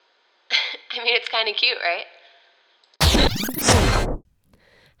I mean, it's kind of cute, right?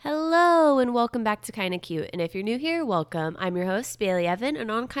 Hello and welcome back to Kinda Cute. And if you're new here, welcome. I'm your host, Bailey Evan,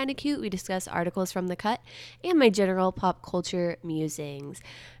 and on Kinda Cute, we discuss articles from The Cut and my general pop culture musings.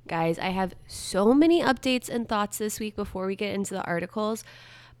 Guys, I have so many updates and thoughts this week before we get into the articles.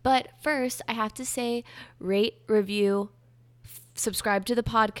 But first, I have to say, rate, review, subscribe to the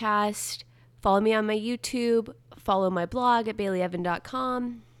podcast, follow me on my YouTube, follow my blog at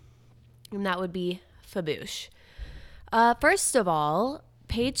baileyevan.com, and that would be faboosh. First of all,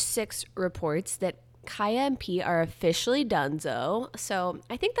 Page 6 reports that Kaya and Pete are officially donezo, so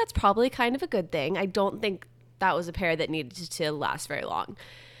I think that's probably kind of a good thing. I don't think that was a pair that needed to last very long.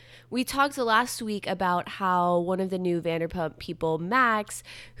 We talked last week about how one of the new Vanderpump people, Max,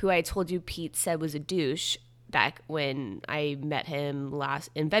 who I told you Pete said was a douche back when I met him last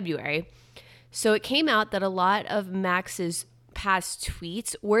in February. So it came out that a lot of Max's past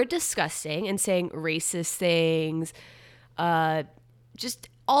tweets were disgusting and saying racist things, just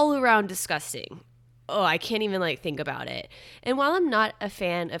all around disgusting. Oh, I can't even think about it. And while I'm not a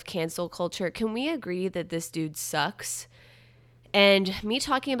fan of cancel culture, can we agree that this dude sucks? And me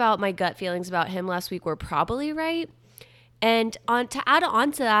talking about my gut feelings about him last week were probably right. And to add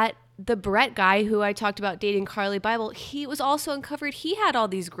on to that, the Brett guy who I talked about dating Carly Bible, he was also uncovered. He had all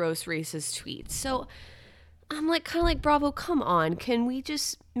these gross racist tweets. So I'm kind of like, Bravo, come on. Can we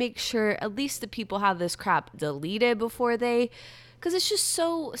just make sure at least the people have this crap deleted before they... Because it's just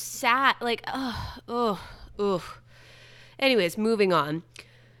so sad. Anyways, moving on.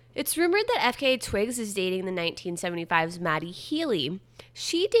 It's rumored that FKA Twigs is dating the 1975's Maddie Healy.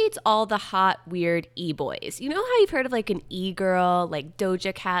 She dates all the hot, weird e-boys. You know how you've heard of an e-girl, like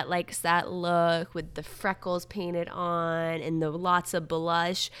Doja Cat likes that look with the freckles painted on and the lots of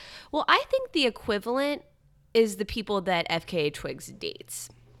blush? Well, I think the equivalent is the people that FKA Twigs dates.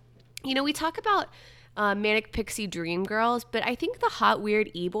 You know, we talk about Manic Pixie Dream Girls, but I think the hot, weird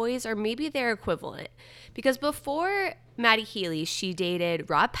e-boys are maybe their equivalent. Because before Maddie Healy, she dated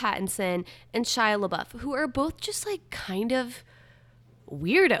Rob Pattinson and Shia LaBeouf, who are both just kind of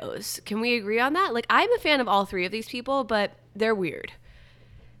weirdos. Can we agree on that? I'm a fan of all three of these people, but they're weird.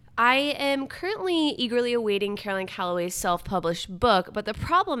 I am currently eagerly awaiting Caroline Calloway's self-published book, but the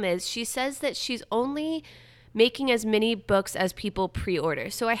problem is she says that she's only making as many books as people pre-order.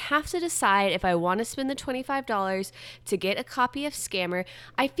 So I have to decide if I want to spend the $25 to get a copy of Scammer.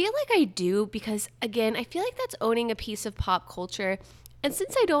 I feel like I do because, again, I feel like that's owning a piece of pop culture. And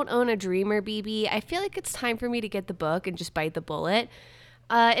since I don't own a Dreamer BB, I feel like it's time for me to get the book and just bite the bullet.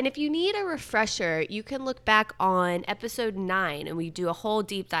 And if you need a refresher, you can look back on episode 9 and we do a whole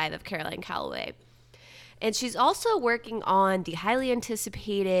deep dive of Caroline Calloway. And she's also working on the highly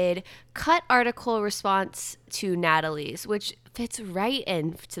anticipated Cut article response to Natalie's, which fits right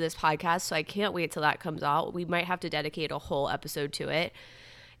into this podcast. So I can't wait till that comes out. We might have to dedicate a whole episode to it.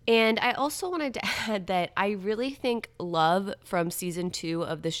 And I also wanted to add that I really think Love from season 2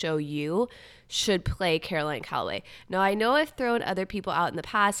 of the show You should play Caroline Calloway. Now, I know I've thrown other people out in the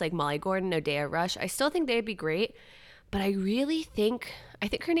past, like Molly Gordon, Odeya Rush. I still think they'd be great. But I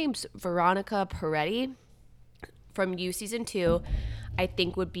think her name's Veronica Peretti from You season 2, I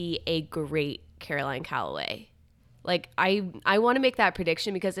think would be a great Caroline Calloway. I want to make that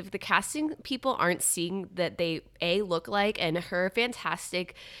prediction because if the casting people aren't seeing that they look like, and her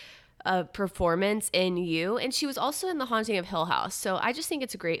fantastic performance in You, and she was also in The Haunting of Hill House, so I just think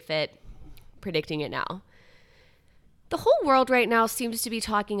it's a great fit. Predicting it now. The whole world right now seems to be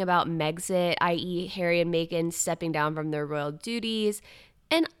talking about Megxit, i.e. Harry and Meghan stepping down from their royal duties.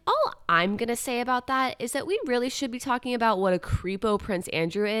 And all I'm going to say about that is that we really should be talking about what a creepo Prince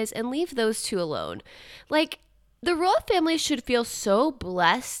Andrew is and leave those two alone. The royal family should feel so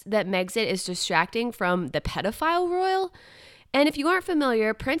blessed that Megxit is distracting from the pedophile royal. And if you aren't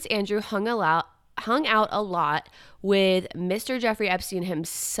familiar, Prince Andrew hung out a lot with Mr. Jeffrey Epstein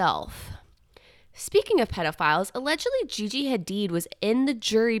himself. Speaking of pedophiles, allegedly Gigi Hadid was in the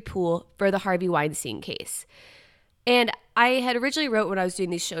jury pool for the Harvey Weinstein case. And I had originally wrote when I was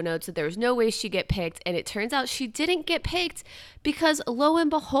doing these show notes that there was no way she'd get picked, and it turns out she didn't get picked because, lo and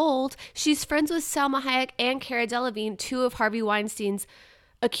behold, she's friends with Salma Hayek and Cara Delevingne, two of Harvey Weinstein's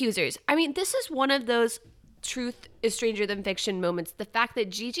accusers. I mean, this is one of those truth is stranger than fiction moments. The fact that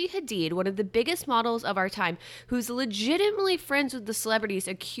Gigi Hadid, one of the biggest models of our time, who's legitimately friends with the celebrities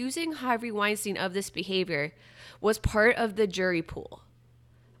accusing Harvey Weinstein of this behavior, was part of the jury pool.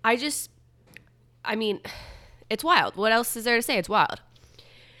 It's wild. What else is there to say? It's wild.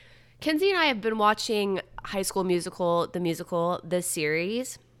 Kenzie and I have been watching High School Musical, the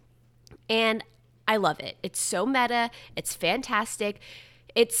series, and I love it. It's so meta. It's fantastic.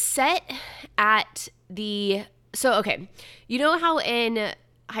 It's set at the, so okay, you know how in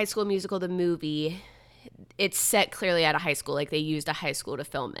High School Musical, the movie, it's set clearly at a high school, like they used a high school to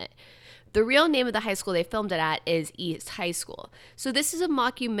film it. The real name of the high school they filmed it at is East High School. So this is a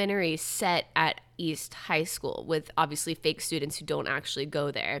mockumentary set at East High School with obviously fake students who don't actually go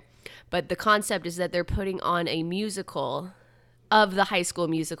there. But the concept is that they're putting on a musical of the High School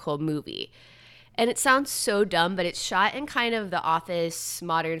Musical movie. And it sounds so dumb, but it's shot in kind of the Office,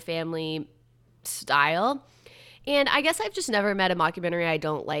 Modern Family style. And I guess I've just never met a mockumentary I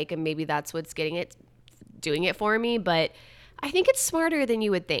don't like, and maybe that's what's doing it for me. But I think it's smarter than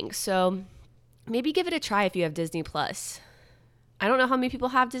you would think. So maybe give it a try if you have Disney Plus. I don't know how many people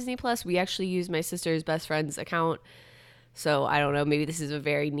have Disney Plus. We actually use my sister's best friend's account. So I don't know. Maybe this is a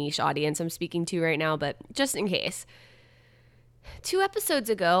very niche audience I'm speaking to right now, but just in case. 2 episodes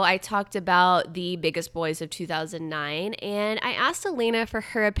ago, I talked about The Biggest Boys of 2009, and I asked Elena for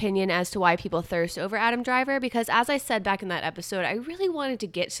her opinion as to why people thirst over Adam Driver, because as I said back in that episode, I really wanted to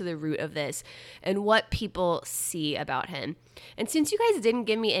get to the root of this and what people see about him. And since you guys didn't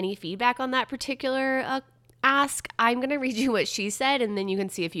give me any feedback on that particular ask, I'm going to read you what she said, and then you can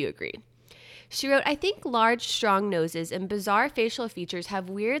see if you agree. She wrote, I think large, strong noses and bizarre facial features have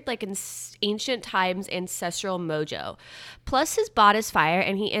weird, like in ancient times, ancestral mojo. Plus, his bodice fire,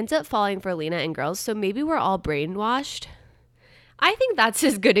 and he ends up falling for Lena and girls, so maybe we're all brainwashed. I think that's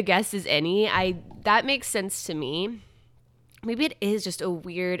as good a guess as any. That makes sense to me. Maybe it is just a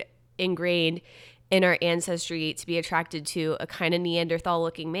weird, ingrained in our ancestry to be attracted to a kind of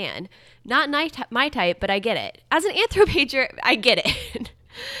Neanderthal-looking man. Not my type, but I get it. As an anthropager, I get it.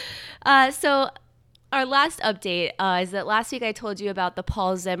 So our last update is that last week I told you about the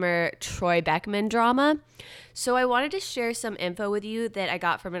Paul Zimmer, Troy Beckman drama. So I wanted to share some info with you that I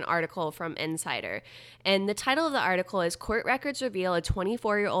got from an article from Insider. And the title of the article is Court Records Reveal a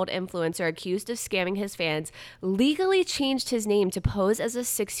 24-year-old influencer accused of scamming his fans legally changed his name to pose as a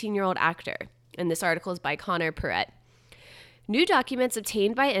 16-year-old actor. And this article is by Connor Perrett. New documents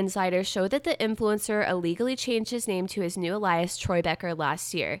obtained by insiders show that the influencer illegally changed his name to his new alias Troy Becker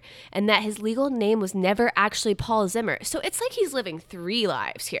last year, and that his legal name was never actually Paul Zimmer. So it's like he's living 3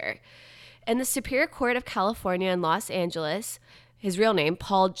 lives here. In the Superior Court of California in Los Angeles, his real name,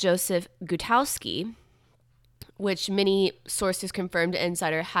 Paul Joseph Gutowski, which many sources confirmed to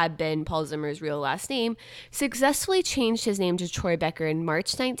Insider had been Paul Zimmer's real last name, successfully changed his name to Troy Becker in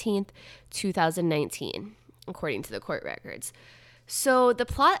March 19th, 2019. According to the court records. So the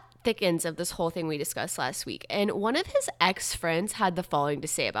plot thickens of this whole thing we discussed last week, and one of his ex-friends had the following to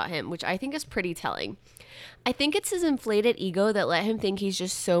say about him, which I think is pretty telling. I think it's his inflated ego that let him think he's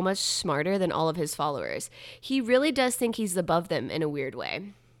just so much smarter than all of his followers. He really does think he's above them in a weird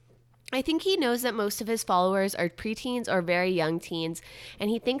way. I think he knows that most of his followers are preteens or very young teens, and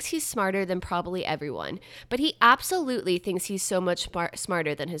he thinks he's smarter than probably everyone. But he absolutely thinks he's so much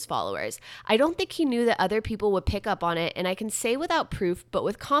smarter than his followers. I don't think he knew that other people would pick up on it, and I can say without proof, but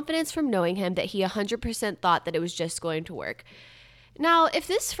with confidence from knowing him, that he 100% thought that it was just going to work. Now, if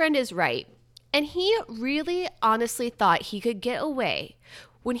this friend is right, and he really honestly thought he could get away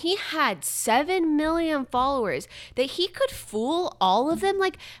when he had 7 million followers, that he could fool all of them?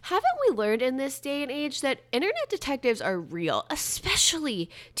 Like, haven't we learned in this day and age that internet detectives are real,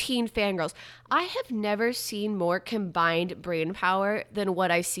 especially teen fangirls? I have never seen more combined brain power than what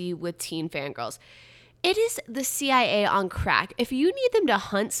I see with teen fangirls. It is the CIA on crack. If you need them to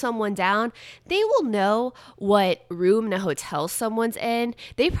hunt someone down, they will know what room in a hotel someone's in.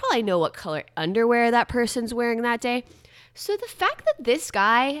 They probably know what color underwear that person's wearing that day. So the fact that this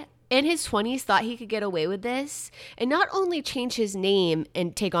guy in his 20s thought he could get away with this and not only change his name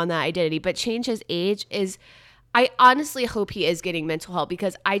and take on that identity, but change his age is, I honestly hope he is getting mental help,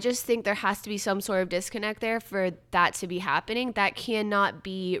 because I just think there has to be some sort of disconnect there for that to be happening. That cannot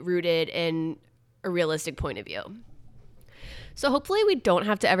be rooted in a realistic point of view. So hopefully we don't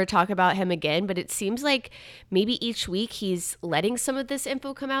have to ever talk about him again, but it seems like maybe each week he's letting some of this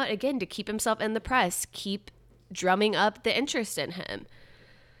info come out again to keep himself in the press, keep drumming up the interest in him.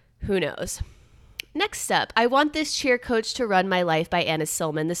 Who knows? Next up, I Want This Cheer Coach to Run My Life by Anna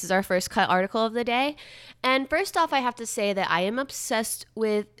Silman. This is our first cut article of the day. And first off, I have to say that I am obsessed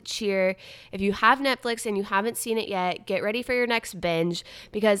with Cheer. If you have Netflix and you haven't seen it yet, get ready for your next binge,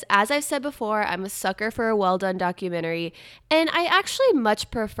 because as I've said before, I'm a sucker for a well-done documentary, and I actually much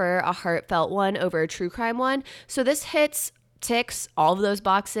prefer a heartfelt one over a true crime one. So this ticks all of those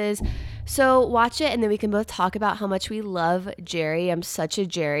boxes. So watch it, and then we can both talk about how much we love Jerry. I'm such a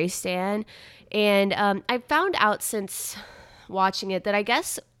Jerry stan. And I found out since watching it that I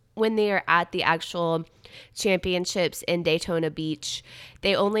guess when they are at the actual championships in Daytona Beach.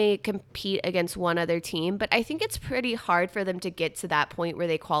 They only compete against one other team, but I think it's pretty hard for them to get to that point where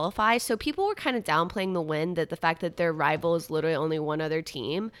they qualify. So people were kind of downplaying the win, that the fact that their rival is literally only one other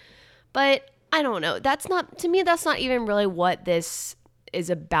team. But I don't know. That's not, to me, that's not even really what this is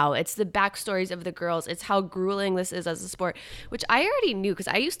about. It's the backstories of the girls. It's how grueling this is as a sport, which I already knew because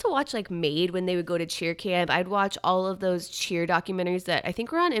I used to watch like Made when they would go to cheer camp. I'd watch all of those cheer documentaries that I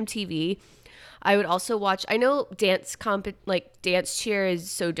think were on MTV. I would also watch, I know dance cheer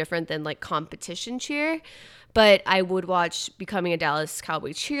is so different than like competition cheer, but I would watch Becoming a Dallas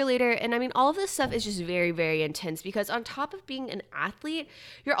Cowboy Cheerleader. And I mean, all of this stuff is just very, very intense because on top of being an athlete,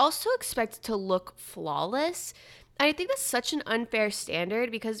 you're also expected to look flawless. And I think that's such an unfair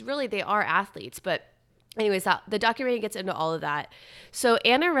standard because really they are athletes. But anyways, the documentary gets into all of that. So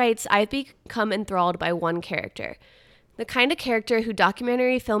Anna writes, I've become enthralled by one character. The kind of character who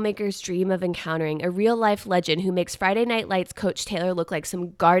documentary filmmakers dream of encountering, a real-life legend who makes Friday Night Lights coach Taylor look like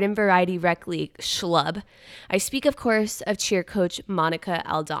some garden variety rec league schlub. I speak, of course, of cheer coach Monica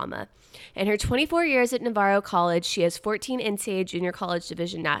Aldama. In her 24 years at Navarro College, she has 14 NCAA Junior College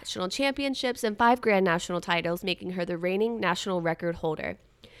Division national championships and 5 Grand National titles, making her the reigning national record holder.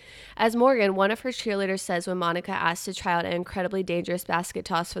 As Morgan, one of her cheerleaders, says when Monica asked to try out an incredibly dangerous basket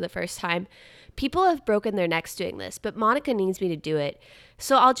toss for the first time, people have broken their necks doing this, but Monica needs me to do it,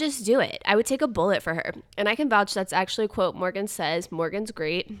 so I'll just do it. I would take a bullet for her. And I can vouch that's actually a quote Morgan says. Morgan's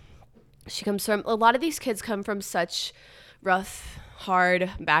great. She comes from, a lot of these kids come from such rough, hard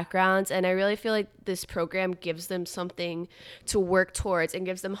backgrounds, and I really feel like this program gives them something to work towards and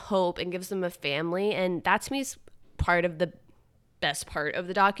gives them hope and gives them a family, and that to me is part of the best part of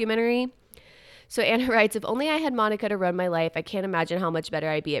the documentary. So Anna writes, if only I had Monica to run my life, I can't imagine how much better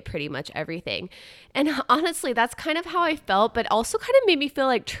I'd be at pretty much everything. And honestly, that's kind of how I felt, but also kind of made me feel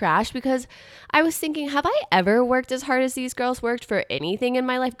like trash because I was thinking, have I ever worked as hard as these girls worked for anything in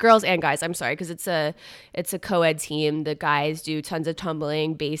my life? Girls and guys, I'm sorry, because it's a co-ed team. The guys do tons of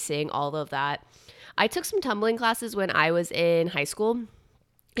tumbling, basing, all of that. I took some tumbling classes when I was in high school,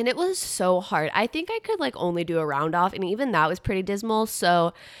 and it was so hard. I think I could like only do a round off, and even that was pretty dismal.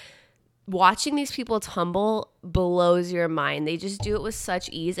 So watching these people tumble blows your mind. They just do it with such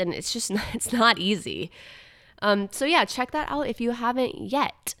ease, and it's just it's not easy. So yeah, check that out if you haven't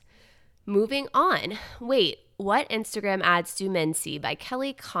yet. Moving on. Wait, what Instagram ads do men see by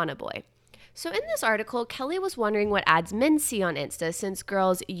Kelly Conaboy. So in this article, Kelly was wondering what ads men see on Insta, since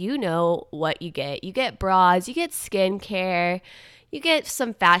girls, you know what you get. You get bras, you get skincare, you get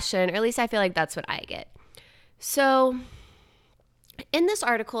some fashion, or at least I feel like that's what I get. So in this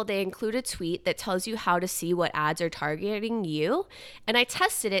article, they include a tweet that tells you how to see what ads are targeting you, and I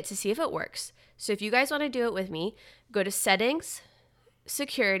tested it to see if it works. So if you guys want to do it with me, go to Settings,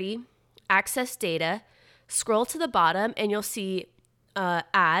 Security, Access Data, scroll to the bottom, and you'll see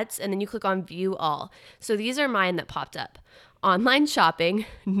ads, and then you click on View All. So these are mine that popped up. Online shopping,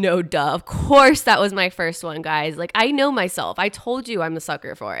 no duh. Of course that was my first one, guys. Like, I know myself. I told you I'm a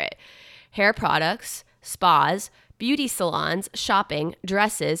sucker for it. Hair products, spas, beauty salons, shopping,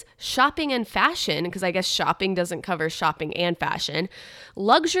 dresses, shopping and fashion, because I guess shopping doesn't cover shopping and fashion,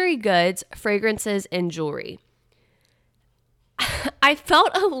 luxury goods, fragrances, and jewelry. I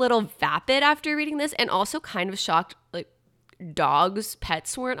felt a little vapid after reading this, and also kind of shocked, like, dogs,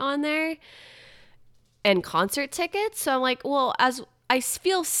 pets weren't on there, and concert tickets. So I'm like, well, as I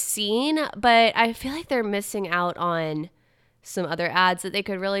feel seen, but I feel like they're missing out on some other ads that they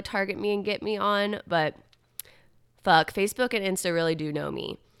could really target me and get me on. But fuck, Facebook and Insta really do know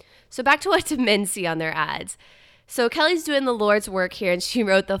me. So back to what do men see on their ads. So Kelly's doing the Lord's work here, and she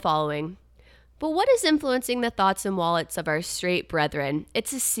wrote the following. But what is influencing the thoughts and wallets of our straight brethren?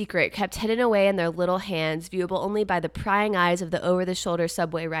 It's a secret kept hidden away in their little hands, viewable only by the prying eyes of the over-the-shoulder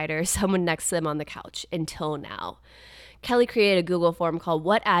subway rider or someone next to them on the couch, until now. Kelly created a Google form called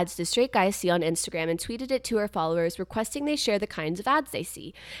What Ads Do Straight Guys See on Instagram and tweeted it to her followers, requesting they share the kinds of ads they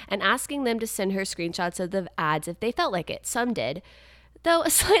see and asking them to send her screenshots of the ads if they felt like it. Some did, though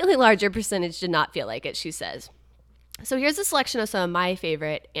a slightly larger percentage did not feel like it, she says. So here's a selection of some of my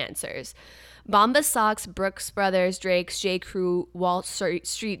favorite answers. Bombas Socks, Brooks Brothers, Drake's, J. Crew, Wall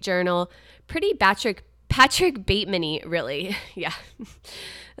Street Journal, pretty Patrick Bateman-y, really. Yeah.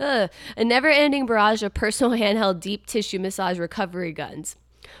 A never-ending barrage of personal handheld deep tissue massage recovery guns.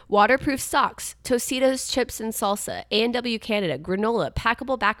 Waterproof socks, Tostitos chips and salsa, A&W Canada, granola,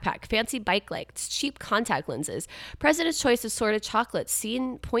 packable backpack, fancy bike lights, cheap contact lenses, President's Choice assorted chocolates,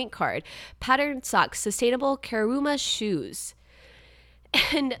 Scene point card, patterned socks, sustainable Karuma shoes.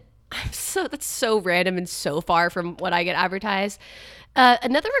 And that's so random and so far from what I get advertised.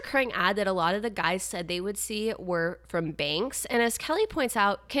 Another recurring ad that a lot of the guys said they would see were from banks. And as Kelly points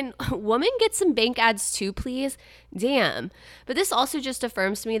out, can a woman get some bank ads too, please? Damn. But this also just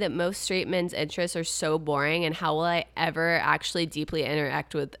affirms to me that most straight men's interests are so boring, and how will I ever actually deeply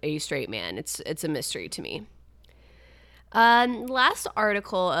interact with a straight man? It's a mystery to me. Last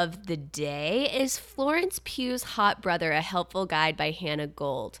article of the day is Florence Pugh's Hot Brother, a helpful guide by Hannah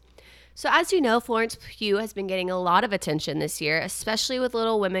Gold. So as you know, Florence Pugh has been getting a lot of attention this year, especially with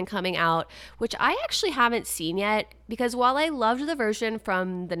Little Women coming out, which I actually haven't seen yet, because while I loved the version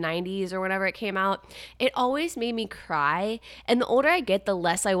from the 90s or whenever it came out, it always made me cry. And the older I get, the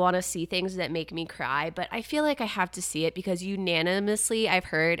less I want to see things that make me cry. But I feel like I have to see it because unanimously, I've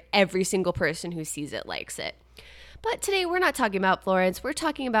heard every single person who sees it likes it. But today we're not talking about Florence. We're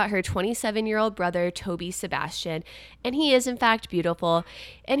talking about her 27-year-old brother, Toby Sebastian. And he is, in fact, beautiful.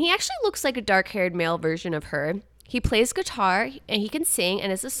 And he actually looks like a dark-haired male version of her. He plays guitar, and he can sing,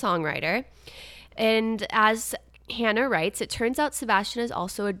 and is a songwriter. And as Hannah writes, it turns out Sebastian is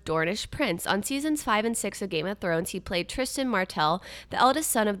also a Dornish prince. On seasons 5 and 6 of Game of Thrones, he played Tristan Martell, the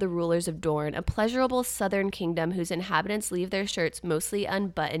eldest son of the rulers of Dorne, a pleasurable southern kingdom whose inhabitants leave their shirts mostly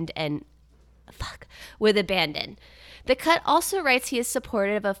unbuttoned and with abandon. The cut also writes he is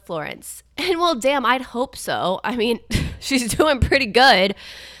supportive of Florence. And well, damn, I'd hope so. I mean, she's doing pretty good.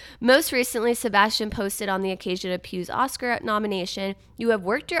 Most recently, Sebastian posted on the occasion of Pugh's Oscar nomination, "You have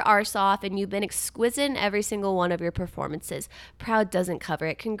worked your arse off and you've been exquisite in every single one of your performances. Proud doesn't cover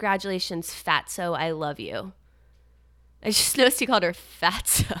it. Congratulations, Fatso. I love you." I just noticed he called her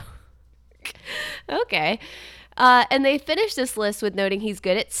Fatso. Okay. And they finished this list with noting he's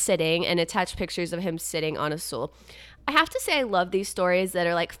good at sitting and attached pictures of him sitting on a stool. I have to say I love these stories that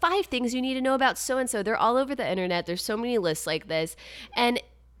are like 5 things you need to know about so-and-so. They're all over the internet. There's so many lists like this. And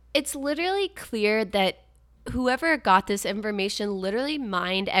it's literally clear that whoever got this information literally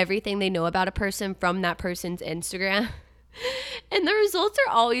mined everything they know about a person from that person's Instagram. And the results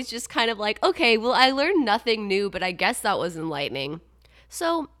are always just kind of like, okay, well, I learned nothing new, but I guess that was enlightening.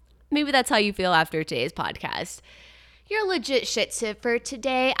 So maybe that's how you feel after today's podcast. Your legit shit tip for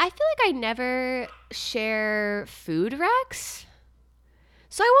today. I feel like I never share food recs,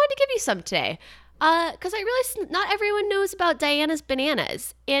 so I wanted to give you some today. Because I realized not everyone knows about Diana's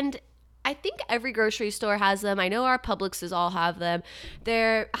bananas. And I think every grocery store has them. I know our Publixes all have them.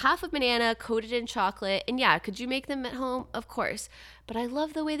 They're half a banana coated in chocolate. And yeah, could you make them at home? Of course. But I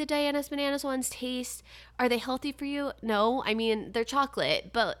love the way the Diana's bananas ones taste. Are they healthy for you? No. I mean, they're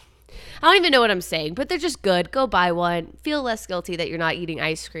chocolate, but I don't even know what I'm saying, but they're just good. Go buy one. Feel less guilty that you're not eating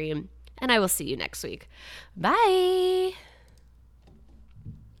ice cream. And I will see you next week. Bye.